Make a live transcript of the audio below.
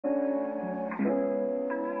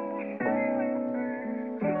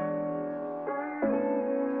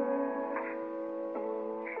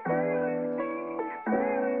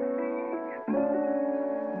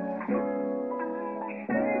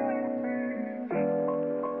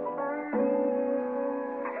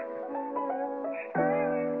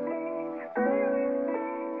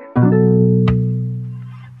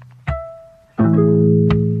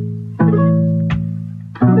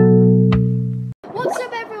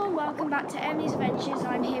back to Emily's Adventures.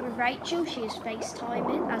 I'm here with Rachel. She is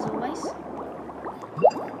FaceTiming, as always.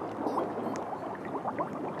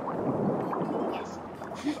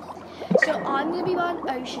 So I'm going to be buying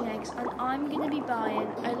ocean eggs, and I'm going to be buying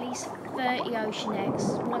at least 30 ocean eggs,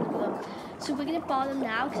 one of them. So we're going to buy them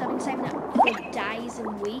now, because I've been saving up for days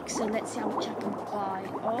and weeks, so let's see how much I can buy.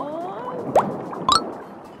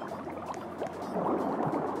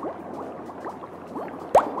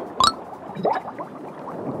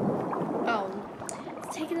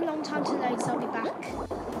 It's taking a long time to load, so I'll be back.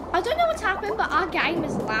 I don't know what's happened, but our game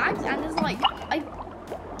is lagged, and there's like,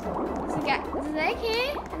 there's an egg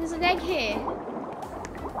here, and there's an egg here.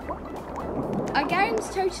 Our game's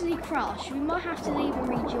totally crashed. We might have to leave and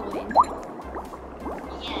rejoin.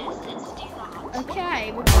 Yes, let's do that.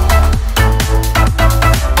 Okay.